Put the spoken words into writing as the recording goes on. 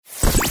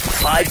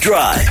5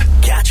 Drive.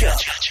 Catch up.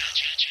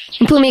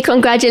 Mpumi,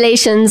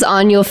 congratulations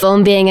on your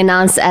film being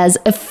announced as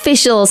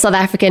official South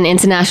African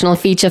international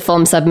feature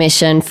film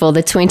submission for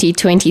the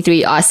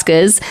 2023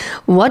 Oscars.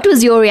 What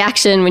was your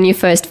reaction when you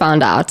first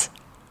found out?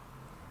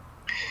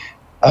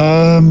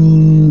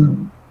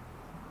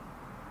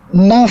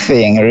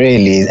 Nothing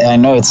really. I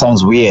know it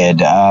sounds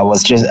weird. I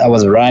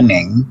was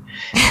running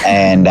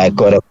and I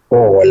got a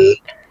call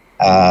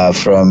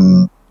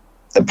from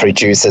the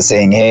producer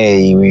saying,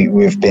 hey,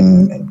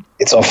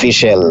 it's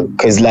official,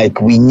 because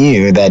like we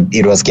knew that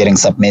it was getting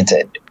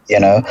submitted,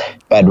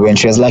 but when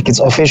she was like,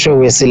 it's official,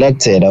 we're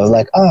selected, I was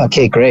like, oh,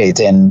 okay, great.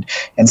 And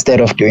instead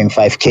of doing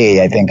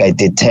 5K, I think I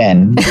did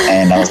 10,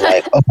 and I was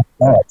like, oh my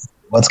God,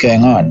 what's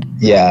going on?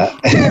 Yeah.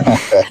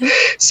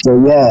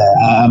 So yeah,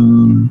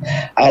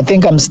 I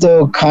think I'm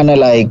still kind of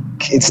like,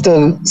 it's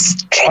still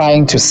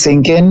trying to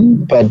sink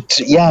in, but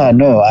yeah,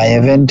 no, I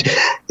haven't.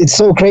 It's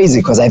so crazy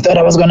because I thought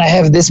I was going to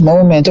have this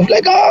moment of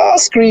like,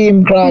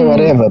 scream, cry,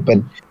 whatever, but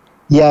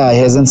yeah, it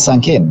hasn't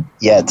sunk in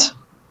yet.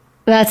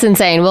 That's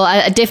insane. Well,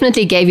 I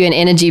definitely gave you an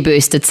energy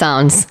boost, it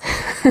sounds.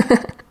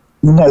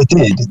 No,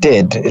 it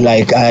did.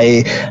 Like,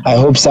 I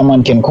hope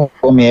someone can call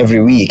me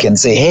every week and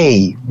say,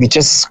 hey, we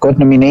just got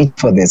nominated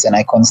for this, and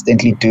I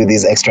constantly do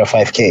these extra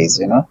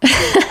 5Ks,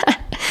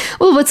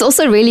 Well, what's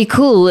also really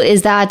cool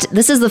is that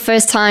this is the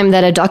first time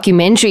that a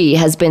documentary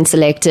has been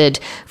selected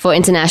for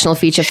international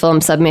feature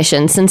film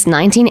submission since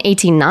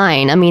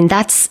 1989. I mean,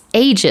 that's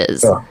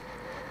ages.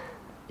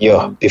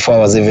 Yeah, before I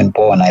was even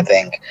born, I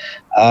think.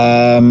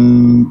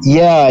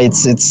 Yeah,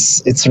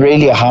 it's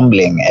really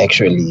humbling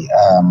actually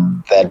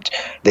that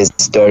this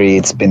story,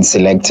 it's been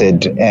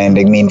selected, and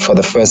I mean for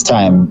the first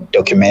time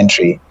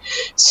documentary.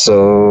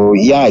 So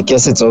yeah, I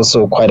guess it's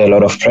also quite a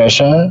lot of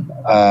pressure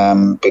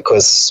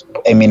because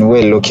I mean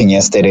we're looking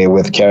yesterday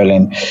with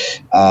Carolyn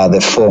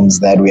the films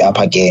that we're up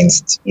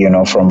against,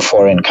 from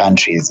foreign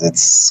countries.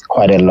 It's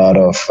quite a lot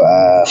of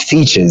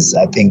features.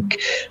 I think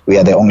we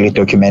are the only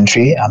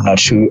documentary. I'm not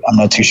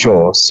too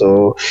sure.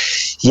 So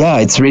yeah,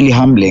 it's really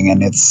humbling,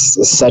 and it's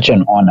such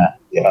an honor,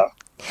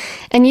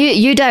 And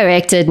you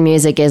directed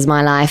Music Is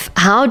My Life.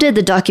 How did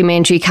the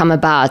documentary come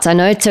about? I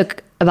know it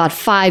took about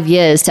 5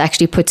 years to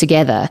actually put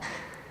together.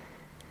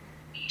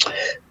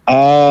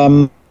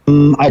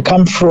 I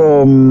come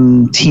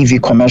from TV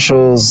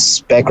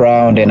commercials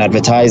background and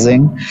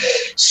advertising.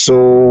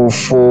 So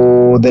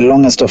for the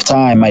longest of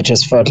time, I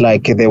just felt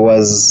like there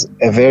was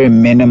a very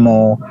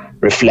minimal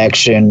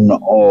reflection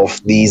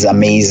of these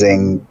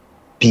amazing,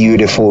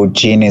 beautiful,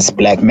 genius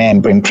black men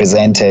being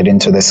presented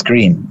into the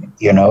screen,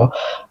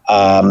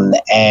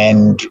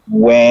 and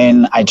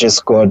when I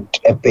just got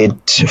a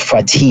bit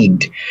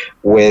fatigued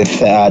with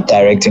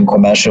directing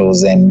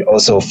commercials and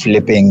also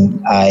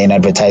flipping in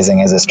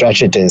advertising as a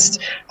strategist,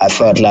 I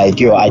felt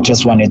like, I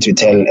just wanted to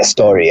tell a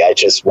story. I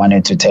just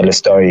wanted to tell a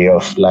story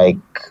of like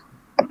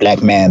a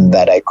black man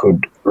that I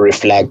could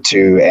reflect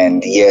to,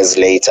 and years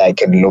later I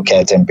can look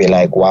at and be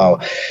like, wow,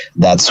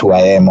 that's who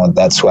I am, or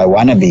that's who I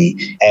want to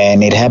be.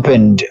 And it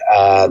happened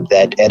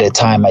that at a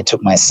time I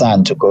took my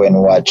son to go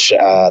and watch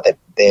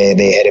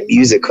they had a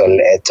musical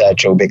at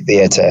Joburg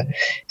Theatre,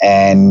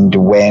 and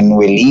when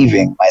we're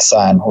leaving, my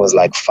son, who was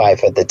like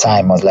 5 at the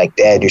time, was like,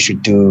 Dad, you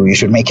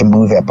should make a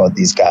movie about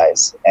these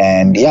guys.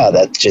 And yeah,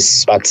 that just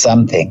sparked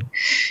something.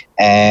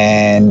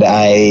 And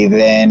I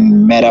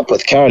then met up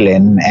with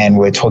Carolyn, and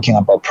we're talking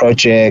about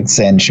projects,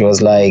 and she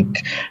was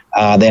like,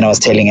 then I was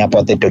telling her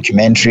about the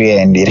documentary,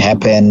 and it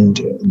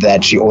happened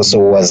that she also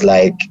was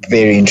like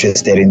very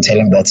interested in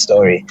telling that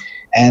story.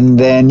 And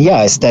then, yeah,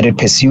 I started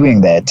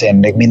pursuing that.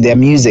 And I mean, their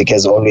music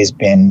has always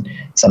been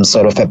some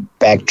sort of a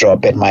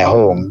backdrop at my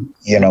home.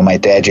 My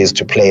dad used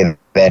to play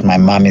that. My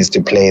mom used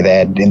to play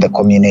that. In the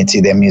community,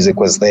 their music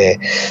was there.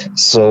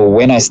 So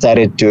when I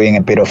started doing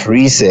a bit of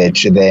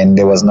research, then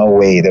there was no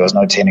way, there was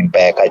no turning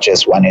back. I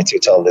just wanted to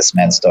tell this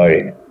man's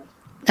story.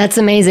 That's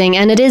amazing.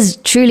 And it is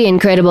truly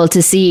incredible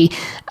to see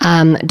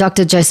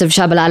Dr. Joseph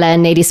Shabalala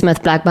and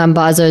Ladysmith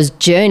Mambazo's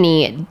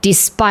journey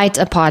despite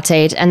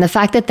apartheid, and the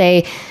fact that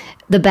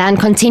the band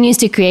continues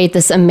to create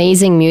this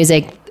amazing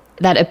music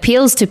that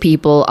appeals to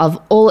people of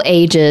all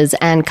ages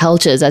and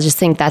cultures. I just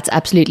think that's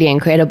absolutely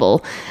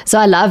incredible. So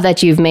I love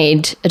that you've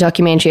made a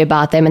documentary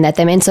about them and that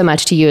they meant so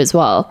much to you as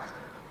well.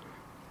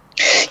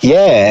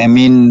 Yeah, I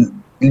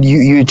mean,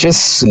 you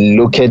just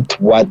look at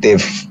what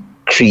they've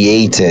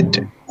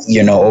created,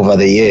 over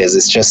the years.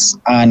 It's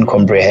just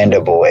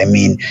uncomprehendable. I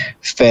mean,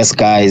 first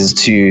guys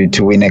to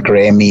win a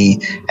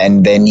Grammy,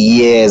 and then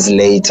years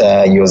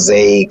later, your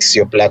Zakes,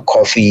 your Black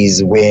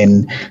Coffees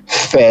win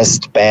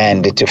first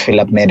band to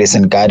fill up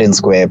Madison Garden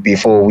Square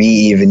before we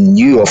even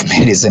knew of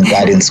Madison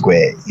Garden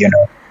Square,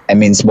 I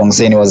mean,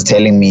 Sbongiseni was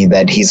telling me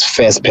that his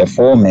first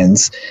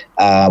performance,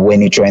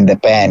 when he joined the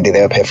band,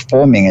 they were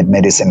performing at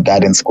Madison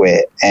Garden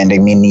Square. And I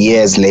mean,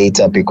 years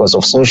later, because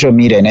of social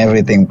media and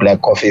everything,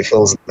 Black Coffee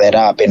fills that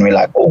up. And we're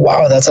like, oh,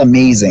 wow, that's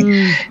amazing.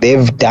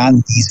 They've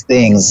done these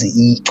things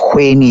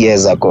 20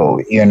 years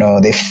ago. You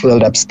know, they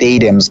filled up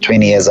stadiums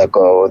 20 years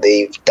ago.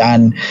 They've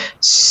done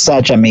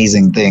such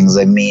amazing things.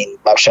 I mean,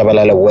 Bab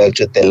Shabalala worked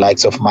with the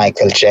likes of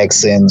Michael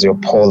Jackson's, your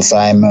Paul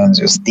Simons,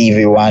 your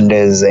Stevie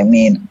Wonders. I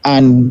mean,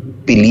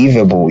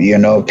 unbelievable, you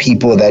know,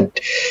 people that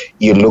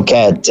you look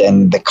at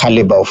and the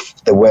caliber of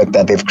the work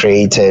that they've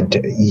created,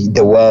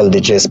 the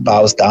world just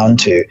bows down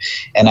to.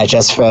 And I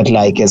just felt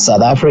like as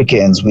South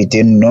Africans, we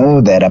didn't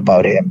know that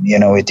about him. You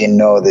know, we didn't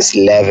know this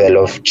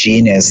level of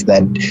genius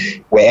that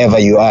wherever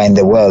you are in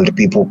the world,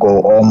 people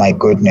go, oh my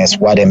goodness,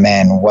 what a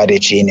man, what a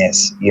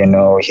genius. You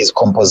know, his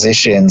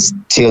compositions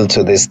till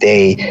to this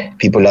day,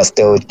 people are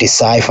still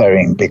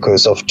deciphering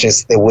because of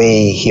just the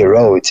way he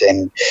wrote.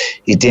 And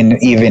he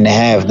didn't even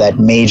have that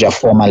major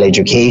formal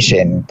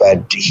education,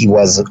 but he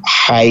was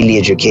highly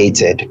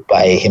educated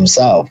by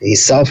himself. He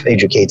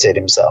self-educated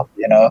himself,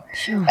 you know.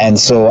 Sure. And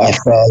so I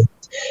felt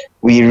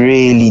we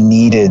really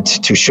needed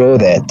to show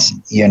that,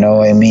 you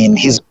know. I mean,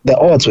 the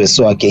odds were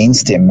so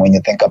against him when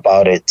you think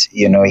about it.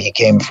 You know, he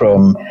came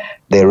from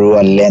the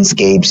rural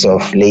landscapes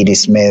of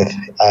Ladysmith.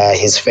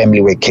 His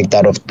family were kicked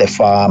out of the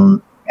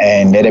farm.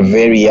 And at a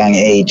very young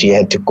age, he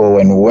had to go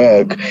and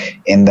work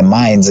in the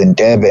mines in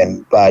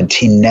Durban. But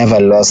he never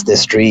lost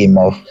this dream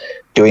of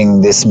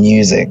doing this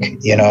music,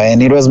 you know.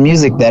 And it was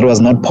music that was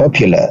not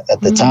popular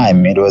at the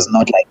time. It was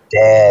not like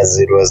jazz.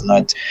 It was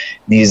not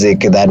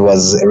music that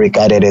was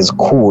regarded as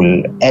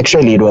cool.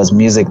 Actually, it was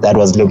music that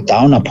was looked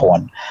down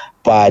upon.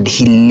 But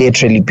he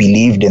literally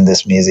believed in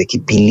this music. He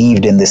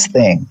believed in this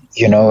thing,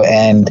 you know.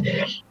 And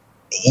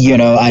you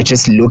know, I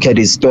just look at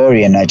his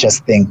story and I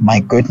just think, my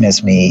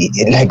goodness me,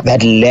 like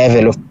that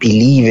level of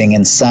believing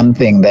in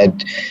something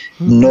that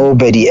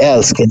nobody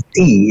else can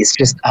see is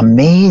just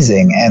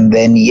amazing. And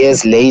then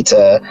years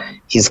later,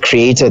 he's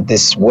created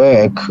this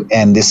work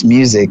and this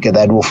music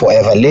that will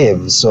forever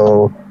live.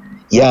 So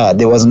yeah,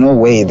 there was no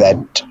way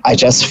that I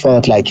just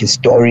felt like his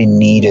story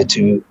needed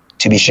to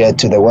be shared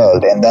to the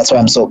world. And that's why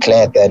I'm so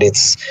glad that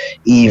it's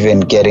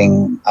even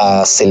getting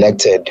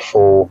selected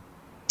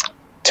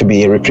to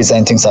be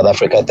representing South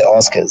Africa at the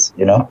Oscars,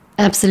 you know?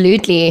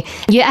 Absolutely.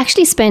 You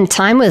actually spent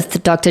time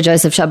with Dr.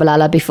 Joseph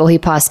Shabalala before he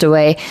passed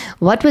away.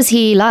 What was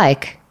he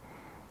like?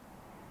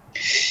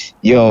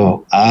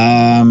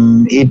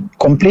 It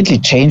completely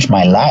changed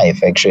my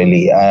life,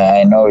 actually.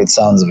 I know it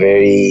sounds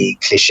very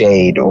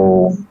cliched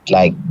or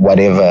like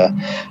whatever,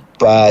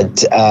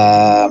 but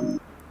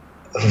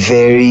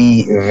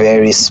very,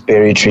 very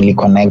spiritually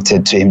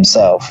connected to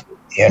himself.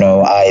 You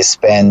know, I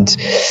spent,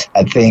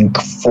 I think,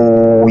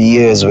 4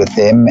 years with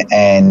him,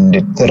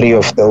 and 3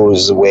 of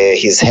those where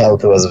his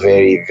health was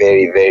very,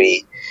 very,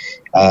 very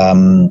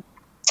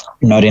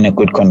not in a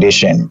good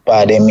condition.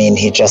 But I mean,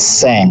 he just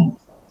sang.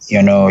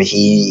 You know,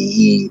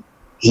 he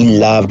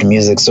loved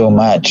music so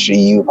much.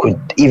 You could,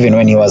 even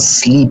when he was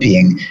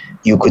sleeping,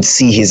 you could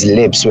see his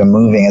lips were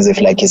moving as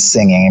if like he's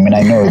singing. I mean,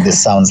 I know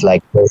this sounds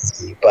like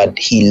crazy, but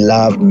he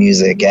loved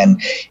music,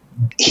 and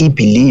he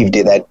believed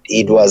that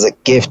it was a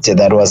gift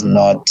that was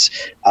not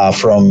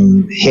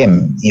from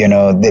him, you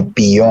know, the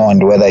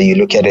beyond, whether you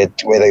look at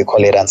it, whether you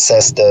call it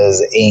ancestors,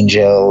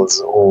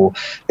 angels, or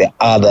the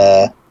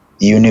other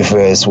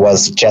universe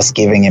was just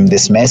giving him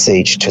this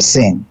message to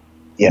sing,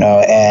 you know.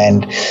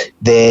 And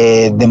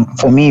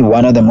for me,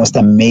 one of the most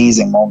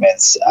amazing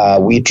moments,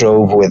 we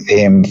drove with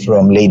him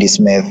from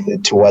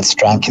Ladysmith towards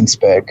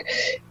Drakensberg,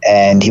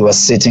 and he was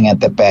sitting at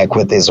the back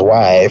with his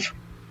wife,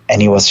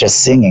 and he was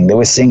just singing. They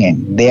were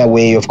singing. Their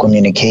way of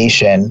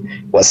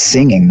communication was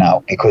singing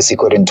now because he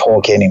couldn't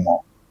talk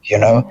anymore, you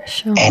know?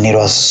 Sure. And it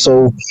was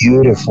so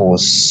beautiful,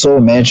 so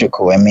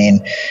magical. I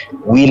mean,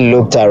 we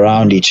looked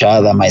around each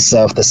other,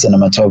 myself, the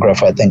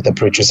cinematographer, I think the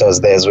producer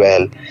was there as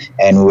well,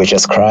 and we were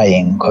just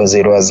crying because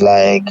it was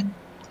like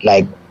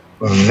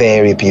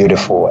very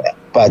beautiful.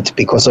 But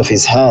because of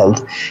his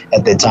health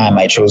at the time,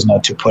 I chose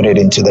not to put it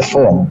into the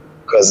film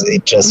because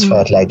it just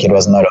felt like it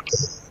was not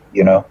okay,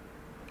 you know?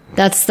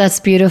 That's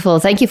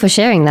beautiful. Thank you for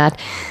sharing that.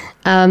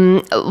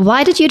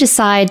 Why did you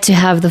decide to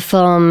have the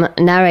film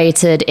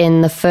narrated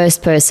in the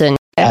first person?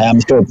 I'm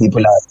sure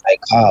people are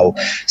like, how?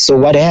 So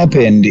what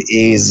happened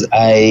is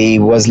I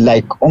was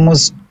like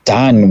almost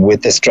done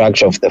with the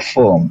structure of the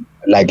film,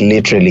 like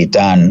literally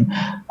done,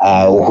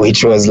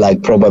 which was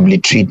like probably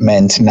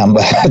treatment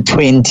number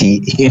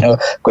 20, you know,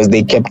 because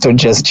they kept on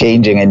just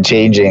changing and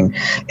changing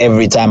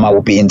every time I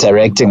would be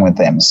interacting with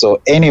them.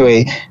 So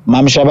anyway,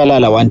 Mam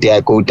Shabalala, one day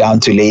I go down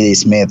to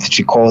Ladysmith.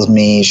 She calls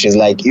me. She's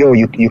like, yo,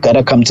 you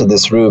gotta come to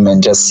this room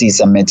and just see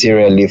some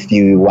material if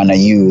you want to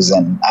use.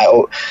 And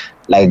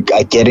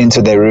I get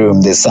into the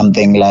room, there's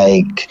something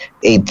like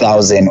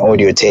 8,000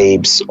 audio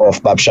tapes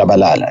of Bab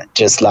Shabalala,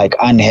 just like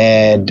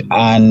unheard,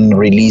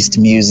 unreleased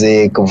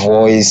music,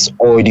 voice,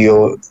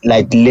 audio,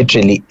 like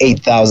literally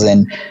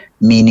 8,000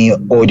 mini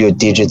audio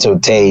digital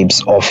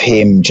tapes of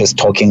him just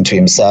talking to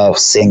himself,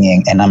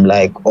 singing. And I'm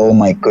like, oh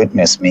my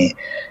goodness me.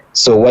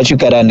 So what you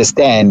gotta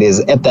understand is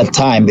at that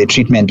time, the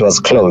treatment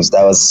was closed.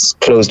 I was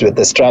closed with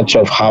the structure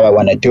of how I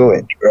want to do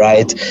it,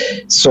 right?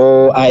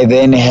 So I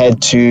then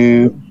had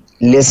to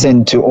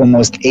listen to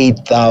almost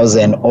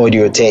 8,000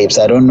 audio tapes.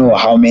 I don't know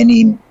how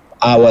many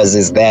hours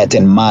is that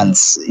in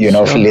months,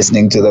 for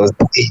listening to those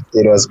tapes.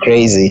 It was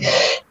crazy.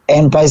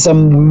 And by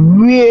some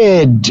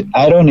weird,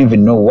 I don't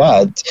even know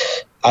what,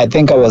 I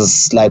think I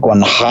was like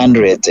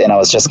 100 and I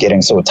was just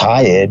getting so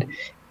tired.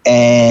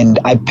 And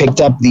I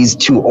picked up these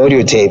 2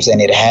 audio tapes,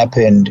 and it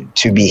happened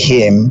to be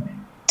him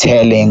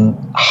telling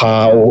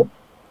how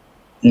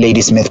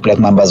Ladysmith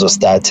Mambazo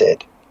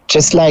started.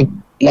 Just like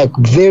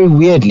very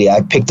weirdly, I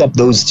picked up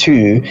those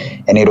 2,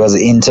 and it was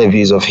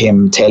interviews of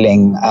him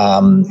telling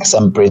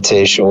some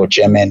British or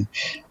German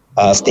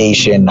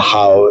station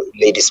how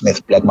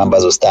Ladysmith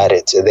Mambazo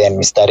started. So then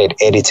we started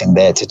editing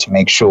that to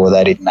make sure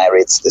that it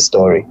narrates the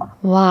story.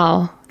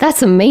 Wow,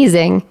 that's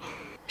amazing.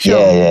 Sure.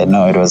 Yeah,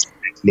 no, it was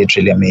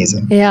literally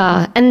amazing.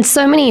 Yeah, and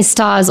so many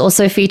stars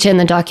also feature in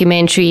the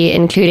documentary,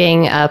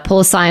 including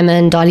Paul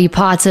Simon, Dolly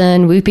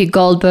Parton, Whoopi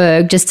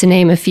Goldberg, just to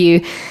name a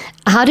few.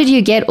 How did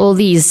you get all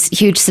these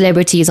huge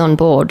celebrities on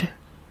board?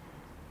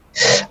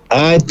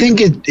 I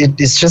think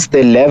it's just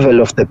the level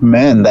of the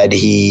man that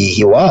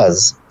he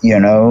was.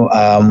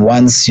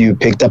 Once you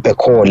picked up a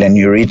call and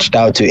you reached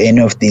out to any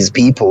of these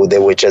people, they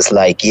were just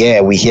like,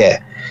 yeah, we're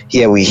here.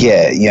 Here we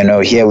here,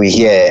 here we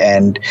here,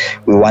 and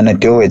we want to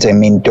do it. I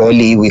mean,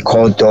 Dolly, we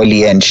called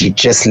Dolly, and she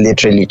just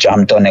literally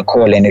jumped on a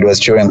call, and it was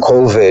during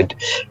COVID.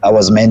 I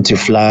was meant to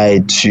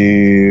fly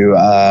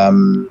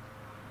to,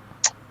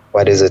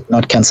 what is it?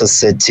 Not Kansas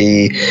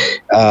City.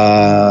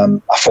 I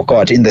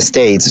forgot, in the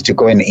States, to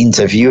go and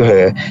interview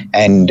her.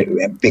 And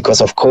because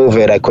of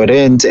COVID, I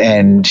couldn't.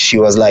 And she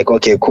was like,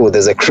 okay, cool.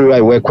 There's a crew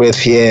I work with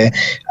here.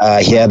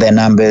 Here are their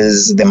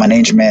numbers. The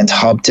management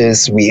helped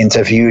us. We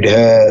interviewed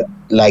her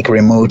like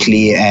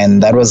remotely,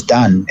 and that was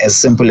done. As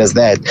simple as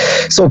that.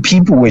 So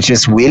people were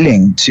just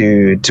willing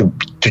to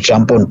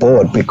jump on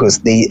board because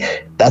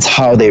that's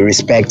how they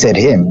respected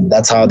him.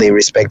 That's how they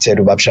respected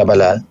Ubab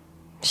Shabalala.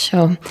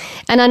 Sure.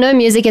 And I know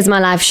Music Is My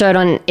Life showed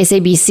on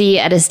SABC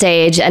at a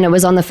stage, and it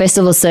was on the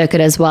festival circuit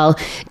as well.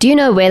 Do you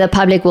know where the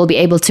public will be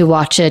able to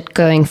watch it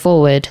going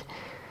forward?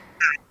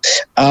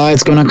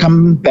 It's gonna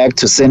come back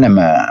to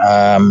cinema.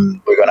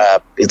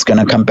 It's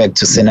gonna come back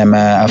to cinema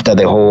after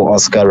the whole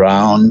Oscar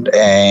round,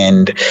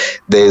 and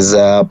there's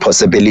a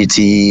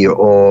possibility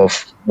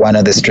of one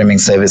of the streaming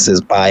services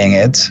buying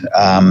it,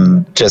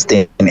 just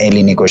in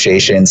early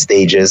negotiation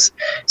stages.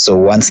 So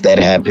once that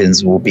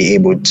happens, we'll be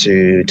able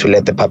to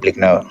let the public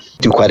know.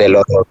 Do quite a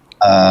lot of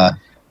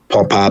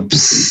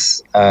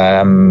pop-ups,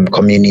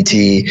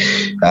 community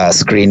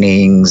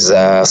screenings,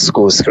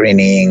 school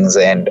screenings,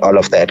 and all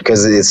of that,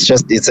 because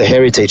it's a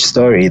heritage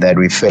story that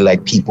we feel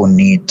like people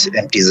need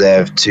and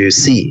deserve to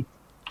see.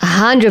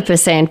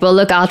 100%. We'll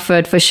look out for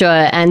it for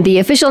sure. And the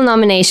official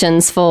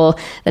nominations for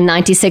the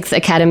 96th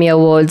Academy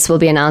Awards will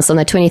be announced on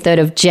the 23rd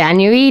of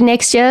January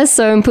next year.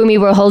 So Mpumi,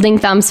 we're holding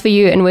thumbs for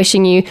you and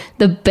wishing you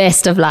the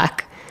best of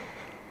luck.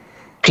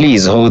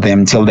 Please hold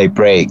them till they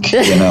break.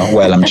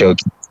 Well, I'm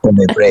joking. When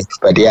they break,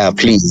 but yeah,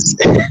 please.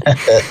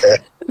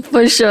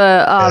 For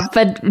sure.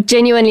 But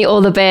genuinely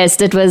all the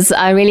best.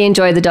 I really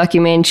enjoyed the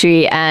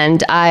documentary,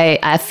 and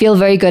I feel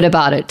very good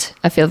about it.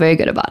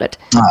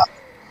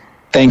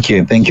 Thank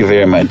you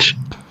very much.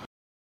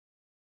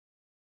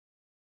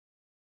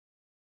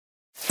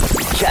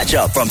 Catch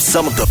up from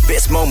some of the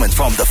best moments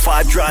from the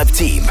 5 Drive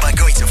team by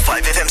going to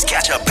 5FM's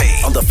catch up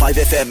page on the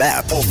 5FM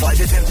app or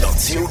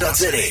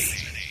 5FM.co.za.